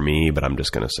work for me, but I'm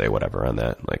just going to say whatever on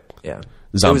that. Like, yeah,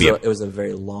 zombie. It was a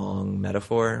very long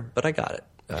metaphor, but I got it.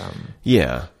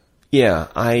 Yeah,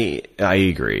 I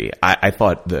agree. I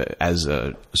thought that as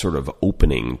a sort of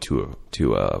opening to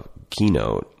a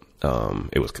keynote,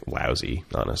 it was lousy,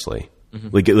 honestly. Mm-hmm.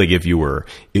 Like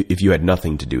if you had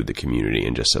nothing to do with the community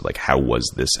and just said like, how was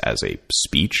this as a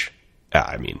speech?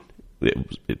 I mean,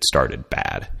 it started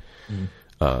bad.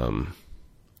 Mm-hmm.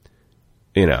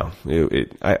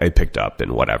 I picked up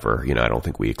and whatever. I don't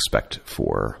think we expect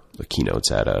for the keynotes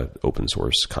at a open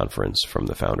source conference from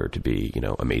the founder to be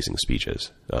amazing speeches.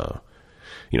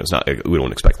 It's not. We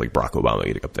don't expect like Barack Obama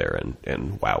to get up there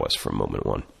and wow us from moment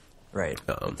one. Right.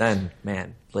 But then,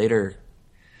 man, later.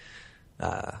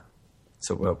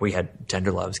 So we had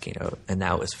Tenderlove's keynote, and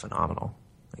that was phenomenal.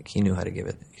 Like he knew how to give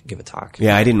a talk.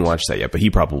 Yeah, I didn't watch that yet, but he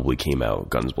probably came out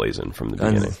guns blazing from the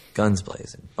beginning. Guns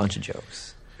blazing, bunch of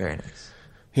jokes, very nice.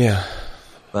 Yeah,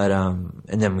 but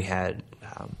and then we had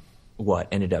what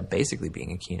ended up basically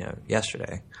being a keynote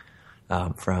yesterday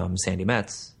from Sandy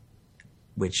Metz,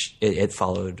 which it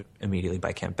followed immediately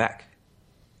by Kent Beck.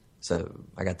 So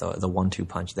I got the 1-2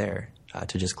 punch there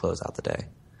to just close out the day.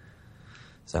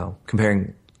 So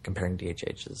comparing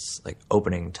DHH's like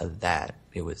opening to that,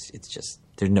 it's just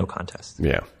there's no contest.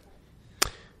 Yeah.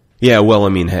 Well, I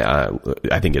mean,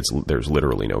 I think there's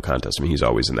literally no contest. I mean, he's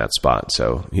always in that spot,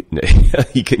 so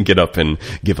he can get up and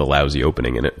give a lousy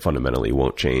opening, and it fundamentally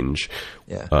won't change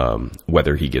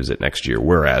whether he gives it next year.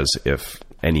 Whereas if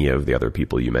any of the other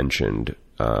people you mentioned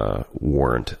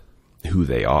weren't who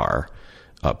they are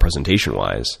presentation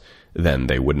wise, then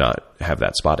they would not have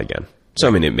that spot again. So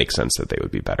I mean, it makes sense that they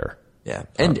would be better. Yeah,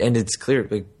 and it's clear.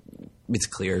 Like, it's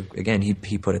clear again.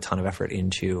 He put a ton of effort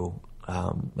into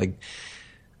like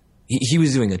he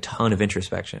was doing a ton of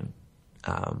introspection.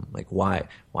 Like why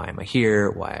am I here?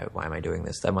 Why am I doing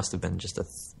this? That must have been just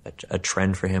a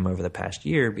trend for him over the past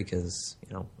year, because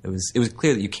it was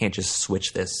clear that you can't just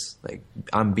switch this. Like,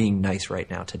 I'm being nice right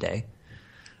now today.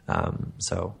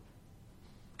 So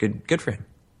good for him.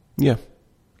 Yeah,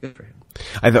 good for him.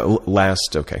 I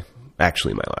thought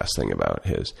actually my last thing about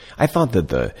his, I thought that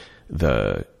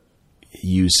the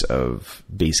use of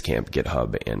Basecamp,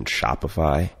 GitHub, and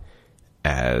Shopify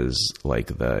as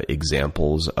like the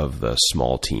examples of the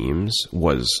small teams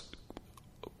was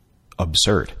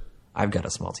absurd. I've got a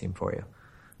small team for you.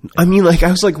 I mean, like,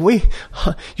 I was like, wait,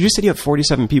 you just said you have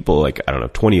 47 people, like, I don't know,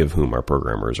 20 of whom are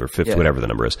programmers or 50, whatever the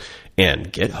number is.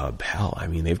 And GitHub, hell, I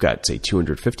mean, they've got, say,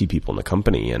 250 people in the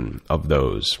company, and of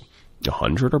those,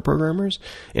 100 are programmers.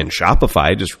 And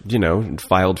Shopify just,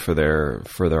 filed for their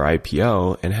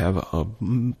IPO and have a,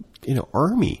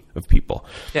 army of people.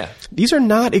 Yeah. These are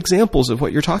not examples of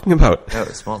what you're talking about. No,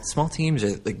 small teams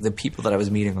are like the people that I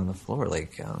was meeting on the floor.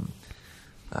 Like,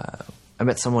 I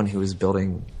met someone who was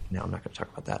building. No, I'm not going to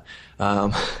talk about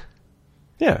that.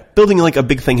 Yeah, building like a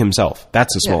big thing himself.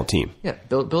 That's a small team. Yeah,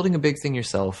 building a big thing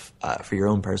yourself for your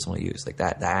own personal use. Like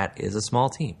that is a small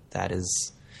team. That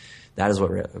is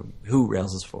who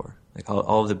Rails is for. Like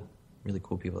all of the really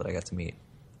cool people that I got to meet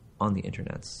on the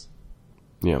internets.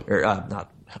 Yeah, or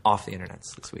not off the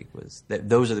internets this week was that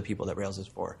those are the people that Rails is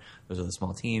for. Those are the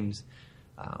small teams.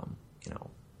 How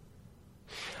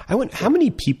many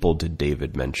people did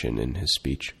David mention in his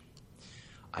speech?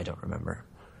 I don't remember.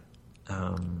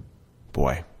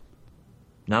 Boy.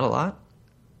 Not a lot.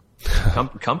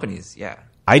 Companies, yeah.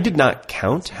 I did not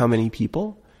count how many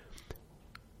people.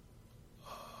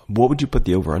 What would you put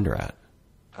the over-under at?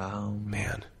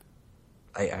 Man.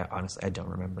 I honestly, I don't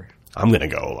remember. I'm going to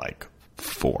go like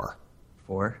 4.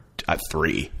 4?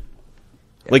 3. Yeah.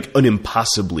 Like an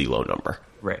impossibly low number.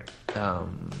 Right.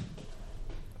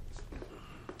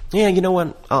 Yeah, you know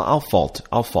what? I'll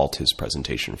fault his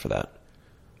presentation for that.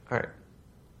 All right.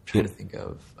 I'm trying to think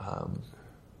of,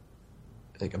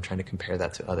 like, I'm trying to compare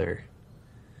that to other.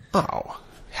 Oh,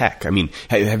 heck. I mean,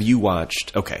 have you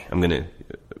watched, okay,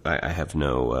 I have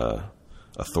no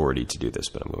authority to do this,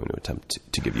 but I'm going to attempt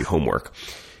to give you homework,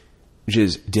 which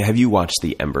is, have you watched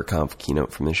the RailsConf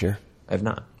keynote from this year? I have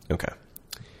not. Okay.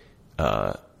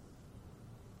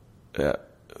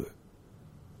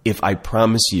 If I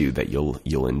promise you that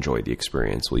you'll enjoy the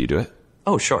experience, will you do it?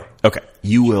 Oh, sure. Okay.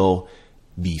 You will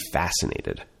be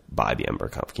fascinated by the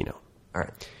RailsConf keynote. All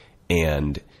right.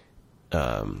 And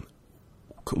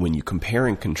when you compare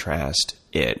and contrast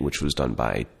it, which was done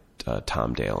by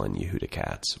Tom Dale and Yehuda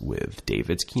Katz, with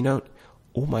David's keynote,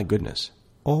 oh my goodness,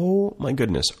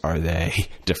 are they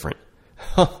different?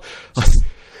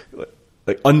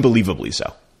 Like unbelievably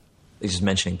so. It's just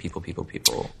mentioning people,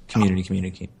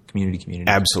 community.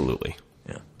 Absolutely.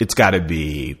 Yeah. It's got to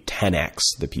be 10x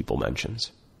the people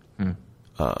mentions. Yeah.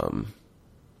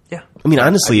 I mean,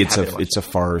 honestly, it's a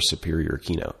far superior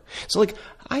keynote. So, like,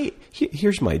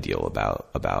 here's my deal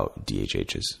about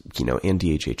DHH's keynote and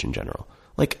DHH in general.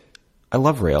 Like, I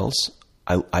love Rails.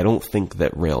 I don't think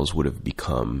that Rails would have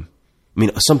become. I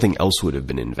mean, something else would have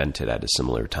been invented at a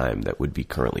similar time that would be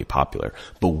currently popular.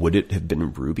 But would it have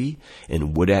been Ruby?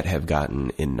 And would it have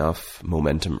gotten enough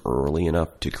momentum early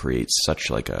enough to create such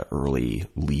like a early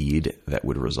lead that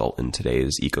would result in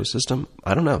today's ecosystem?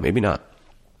 I don't know. Maybe not.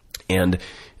 And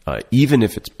even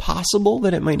if it's possible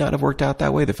that it might not have worked out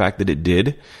that way, the fact that it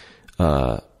did,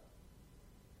 or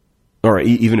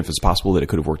even if it's possible that it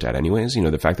could have worked out anyways,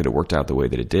 the fact that it worked out the way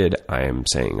that it did, I am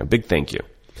saying a big thank you.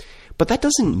 But that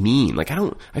doesn't mean, like,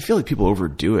 I feel like people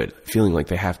overdo it, feeling like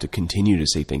they have to continue to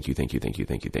say thank you.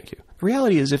 The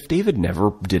reality is, if David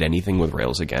never did anything with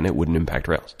Rails again, it wouldn't impact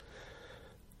Rails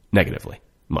negatively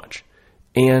much.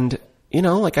 And,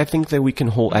 like, I think that we can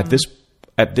hold at this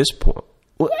point.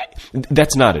 Well,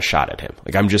 that's not a shot at him.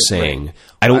 Like, I'm just saying, right.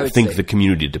 I don't think the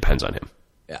community depends on him.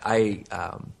 I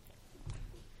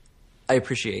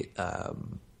appreciate, I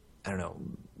don't know,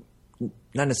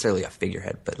 not necessarily a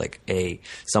figurehead, but like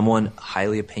someone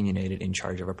highly opinionated in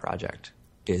charge of a project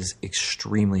is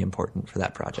extremely important for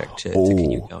that project to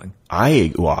keep going.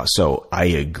 So I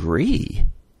agree.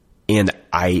 And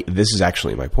this is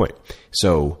actually my point.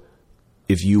 So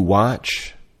if you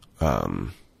watch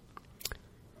the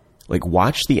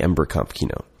RailsConf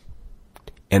keynote,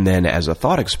 and then as a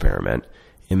thought experiment,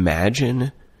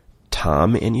 imagine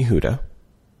Tom and Yehuda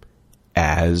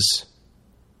as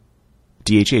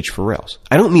DHH for Rails.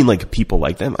 I don't mean like people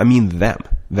like them. I mean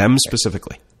them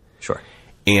specifically. Sure.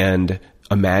 And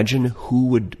imagine who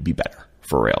would be better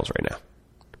for Rails right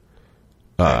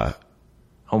now.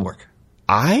 Homework.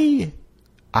 I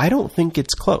don't think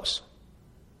it's close.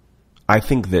 I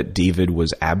think that David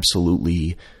was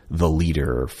absolutely the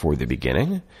leader for the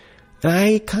beginning. And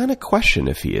I kind of question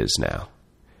if he is now.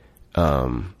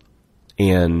 And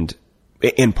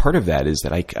part of that is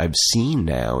that I've seen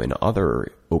now in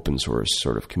other open source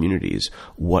sort of communities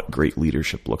what great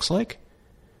leadership looks like.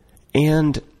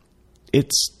 And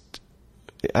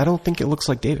I don't think it looks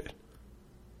like David.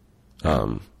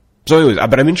 So anyways,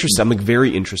 but I'm interested. I'm like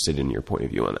very interested in your point of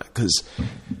view on that because,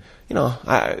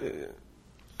 I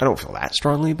don't feel that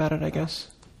strongly about it, I guess.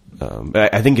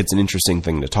 But I think it's an interesting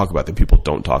thing to talk about that people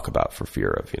don't talk about for fear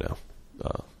of,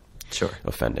 sure,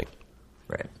 offending.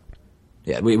 Right.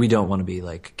 Yeah, we don't want to be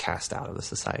like cast out of the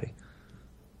society.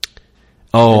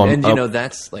 Oh, and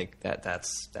that's like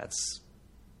that's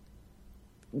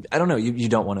I don't know. You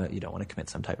don't want to commit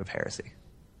some type of heresy.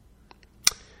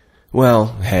 Well,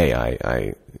 hey,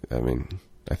 I mean,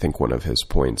 I think one of his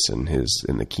points in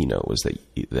the keynote was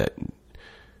that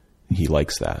he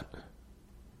likes that.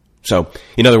 So,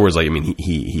 in other words, like, I mean,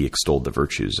 he extolled the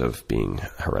virtues of being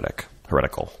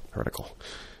heretical.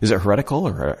 Is it heretical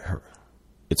or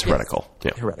it's heretical?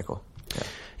 Yeah. Heretical. Yeah.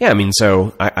 Yeah, I mean,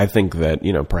 so I think that,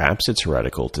 perhaps it's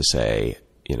heretical to say,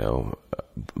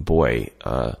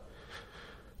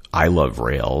 I love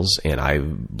Rails and I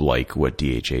like what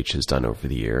DHH has done over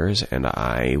the years, and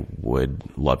I would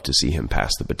love to see him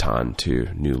pass the baton to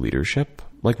new leadership.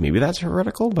 Like, maybe that's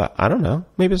heretical, but I don't know.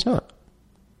 Maybe it's not.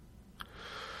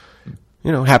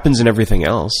 Happens in everything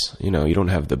else. You don't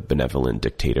have the benevolent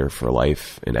dictator for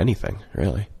life in anything,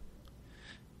 really.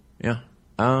 Yeah.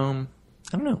 I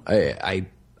don't know.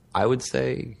 I would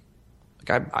say,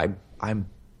 like, I'm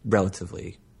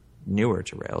relatively newer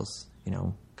to Rails,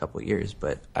 a couple of years,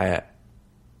 but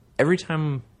every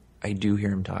time I do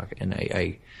hear him talk and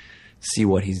I see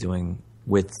what he's doing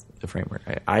with the framework,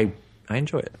 I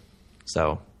enjoy it.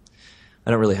 So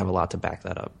I don't really have a lot to back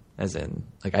that up. As in,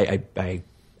 like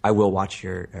I will watch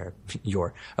I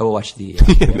will watch the.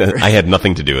 I had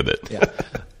nothing to do with it. Yeah,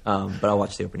 but I'll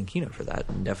watch the opening keynote for that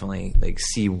and definitely like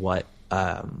see what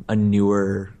a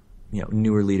newer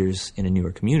leaders in a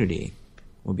newer community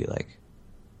will be like.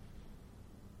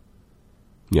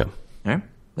 Yeah. All right,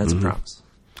 that's a promise.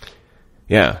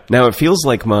 Yeah. Now it feels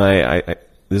like this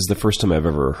is the first time I've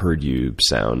ever heard you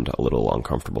sound a little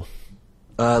uncomfortable.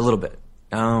 A little bit.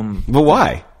 But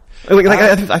why?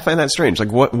 I find that strange.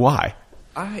 Like, what? Why?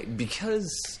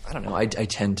 Because I don't know. I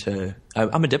tend to.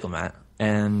 I'm a diplomat,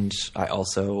 and I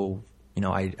also,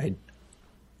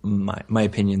 my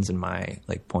opinions and my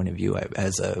like point of view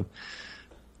as an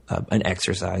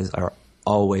exercise are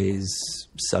always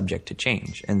subject to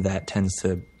change, and that tends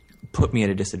to put me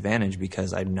at a disadvantage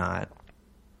because I'm not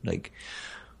like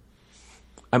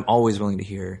I'm always willing to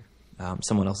hear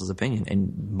someone else's opinion,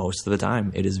 and most of the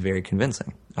time it is very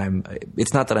convincing.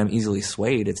 It's not that I'm easily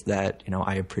swayed. It's that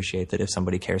I appreciate that if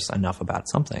somebody cares enough about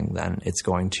something, then it's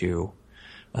going to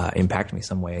impact me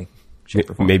some way,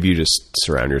 shape, or form. Maybe you just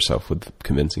surround yourself with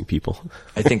convincing people.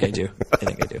 I think I do.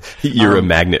 You're a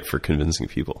magnet for convincing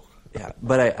people. Yeah,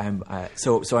 but I'm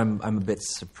a bit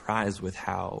surprised with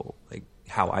how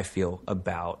I feel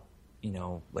about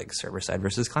like server side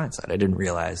versus client side. I didn't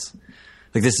realize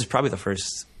like this is probably the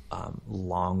first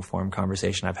long form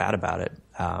conversation I've had about it,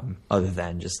 other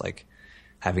than just like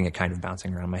having it kind of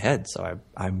bouncing around my head. So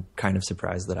I'm kind of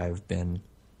surprised that I've been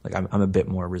like I'm a bit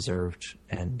more reserved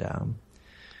and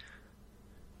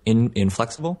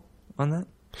inflexible on that.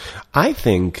 I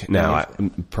think now,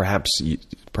 perhaps you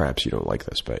don't like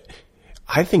this, but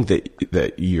I think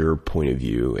that your point of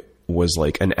view was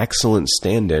like an excellent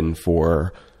stand-in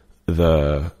for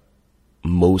the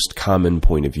most common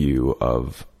point of view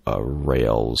of a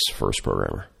Rails first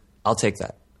programmer. I'll take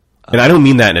that. And I don't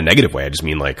mean that in a negative way. I just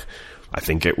mean like I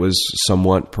think it was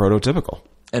somewhat prototypical.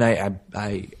 And I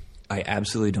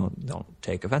absolutely don't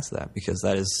take offense to that, because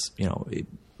that is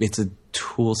it's a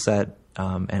tool set.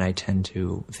 And I tend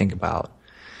to think about,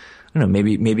 I don't know,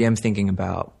 maybe I'm thinking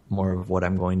about more of what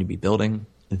I'm going to be building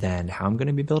than how I'm going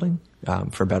to be building,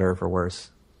 for better or for worse.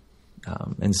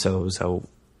 And so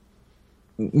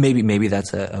maybe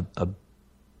that's a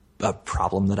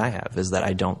problem that I have, is that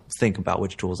I don't think about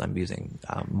which tools I'm using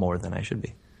more than I should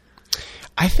be.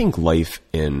 I think life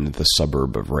in the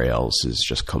suburb of Rails is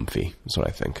just comfy. That's what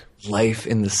I think. Life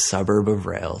in the suburb of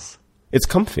Rails. It's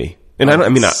comfy. And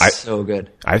I so good.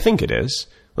 I think it is.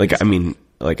 Like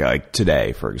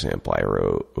today, for example, I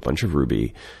wrote a bunch of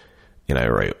Ruby and I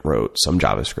wrote some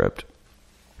JavaScript,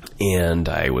 and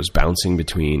I was bouncing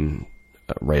between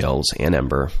Rails and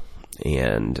Ember,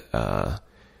 and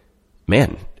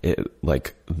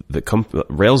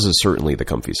Rails is certainly the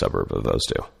comfy suburb of those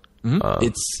two. Mm-hmm.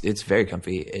 It's very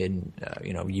comfy, and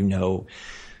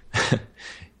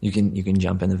You can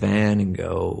jump in the van and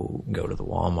go to the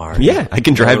Walmart. Yeah, I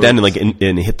can drive down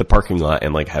and hit the parking lot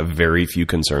and like have very few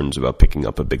concerns about picking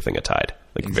up a big thing of Tide.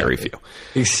 Like exactly. Very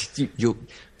few.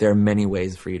 There are many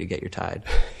ways for you to get your Tide.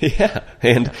 Yeah,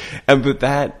 and but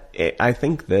that I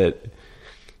think that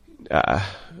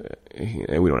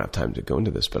we don't have time to go into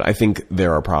this, but I think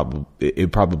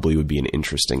it probably would be an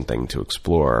interesting thing to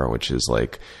explore, which is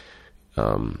like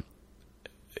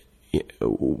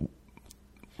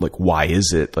why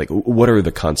is it like, what are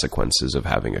the consequences of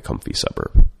having a comfy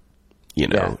suburb?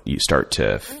 You start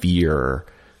to fear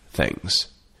things.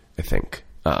 I think,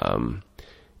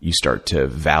 you start to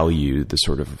value the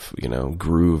sort of,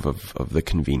 groove of the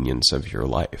convenience of your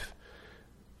life.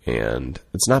 And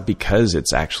it's not because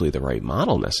it's actually the right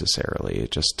model necessarily. It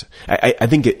just, I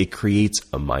think it creates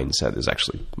a mindset, is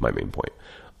actually my main point.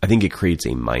 I think it creates a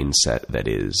mindset that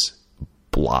is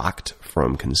blocked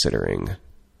from considering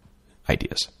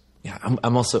ideas. Yeah,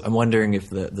 I'm wondering if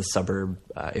the suburb,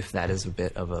 if that is a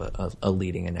bit of a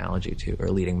leading analogy too, or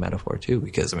a leading metaphor too,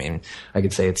 because I mean, I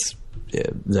could say it's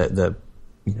the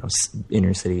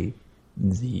inner city,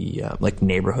 the like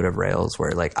neighborhood of Rails,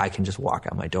 where like I can just walk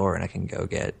out my door and I can go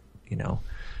get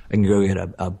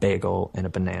a bagel and a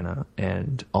banana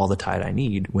and all the Tide I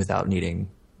need without needing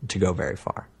to go very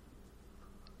far.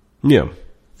 Yeah,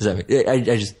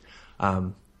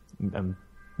 I'm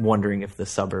wondering if the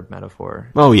suburb metaphor.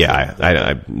 Oh yeah,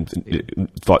 I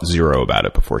thought zero about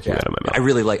it before it came out of my mouth.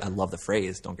 I love the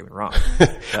phrase. Don't get me wrong.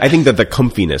 I think that the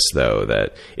comfiness, though,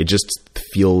 that it just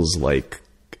feels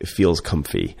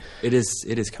comfy. It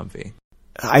is comfy.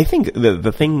 I think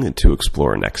the thing to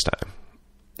explore next time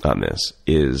on this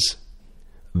is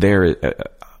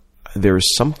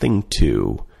there's something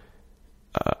to,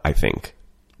 I think,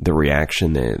 the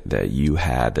reaction that you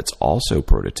had that's also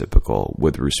prototypical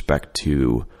with respect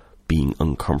to being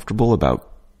uncomfortable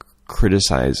about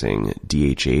criticizing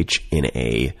DHH in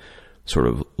a sort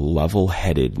of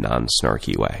level-headed,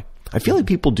 non-snarky way. I feel like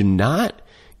people do not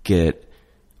get,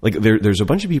 like, there's a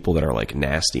bunch of people that are like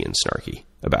nasty and snarky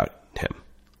about him,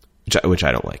 which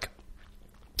I don't like.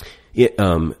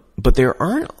 But there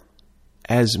aren't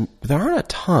a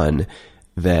ton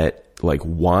that like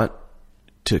want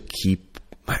to keep,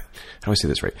 how do I say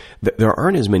this right? There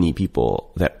aren't as many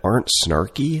people that aren't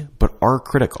snarky but are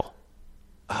critical.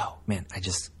 Oh man, I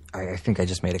think I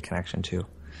just made a connection too.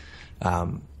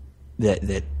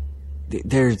 That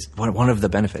there's one of the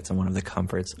benefits and one of the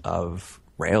comforts of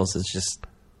Rails is just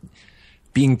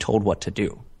being told what to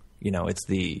do. You know,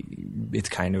 it's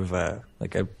kind of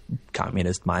like a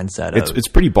communist mindset. It's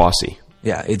pretty bossy.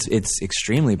 Yeah, it's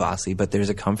extremely bossy, but there's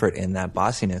a comfort in that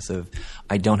bossiness of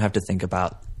I don't have to think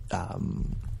about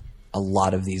a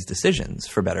lot of these decisions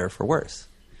for better or for worse.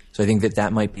 So I think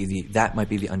that might be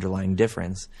the underlying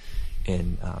difference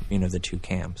in the two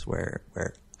camps where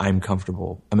I'm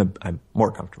comfortable. I'm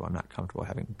more comfortable. I'm not comfortable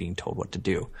being told what to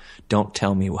do. Don't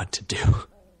tell me what to do.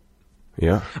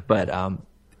 Yeah. But I'm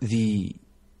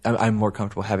more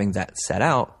comfortable having that set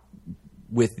out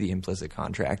with the implicit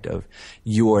contract of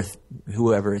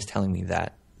whoever is telling me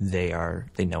that they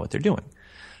know what they're doing.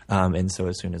 And so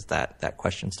as soon as that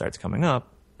question starts coming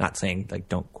up, not saying like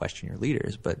don't question your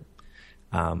leaders, but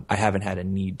I haven't had a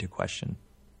need to question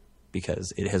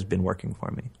because it has been working for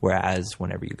me. Whereas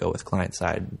whenever you go with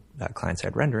client-side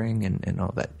rendering and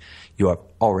all that, you are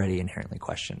already inherently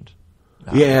questioned.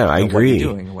 I agree. What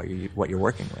you're doing and what you're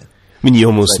working with. I mean, you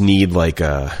almost need like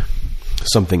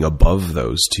something above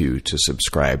those two to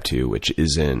subscribe to, which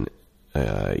isn't,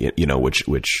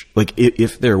 which like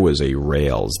if there was a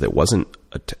Rails that wasn't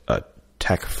a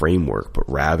tech framework, but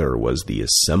rather was the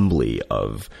assembly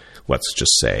of, let's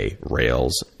just say,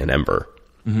 Rails and Ember.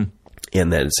 Mm-hmm.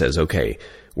 And then it says, okay,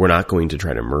 we're not going to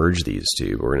try to merge these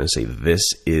two, but we're going to say this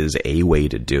is a way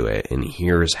to do it, and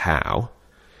here's how.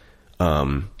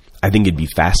 I think it'd be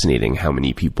fascinating how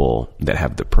many people that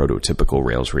have the prototypical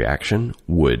Rails reaction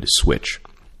would switch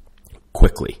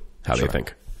quickly how they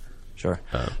think. Sure.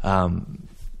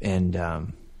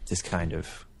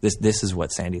 This is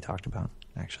what Sandy talked about,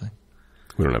 actually.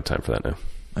 We don't have time for that now.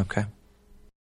 Okay.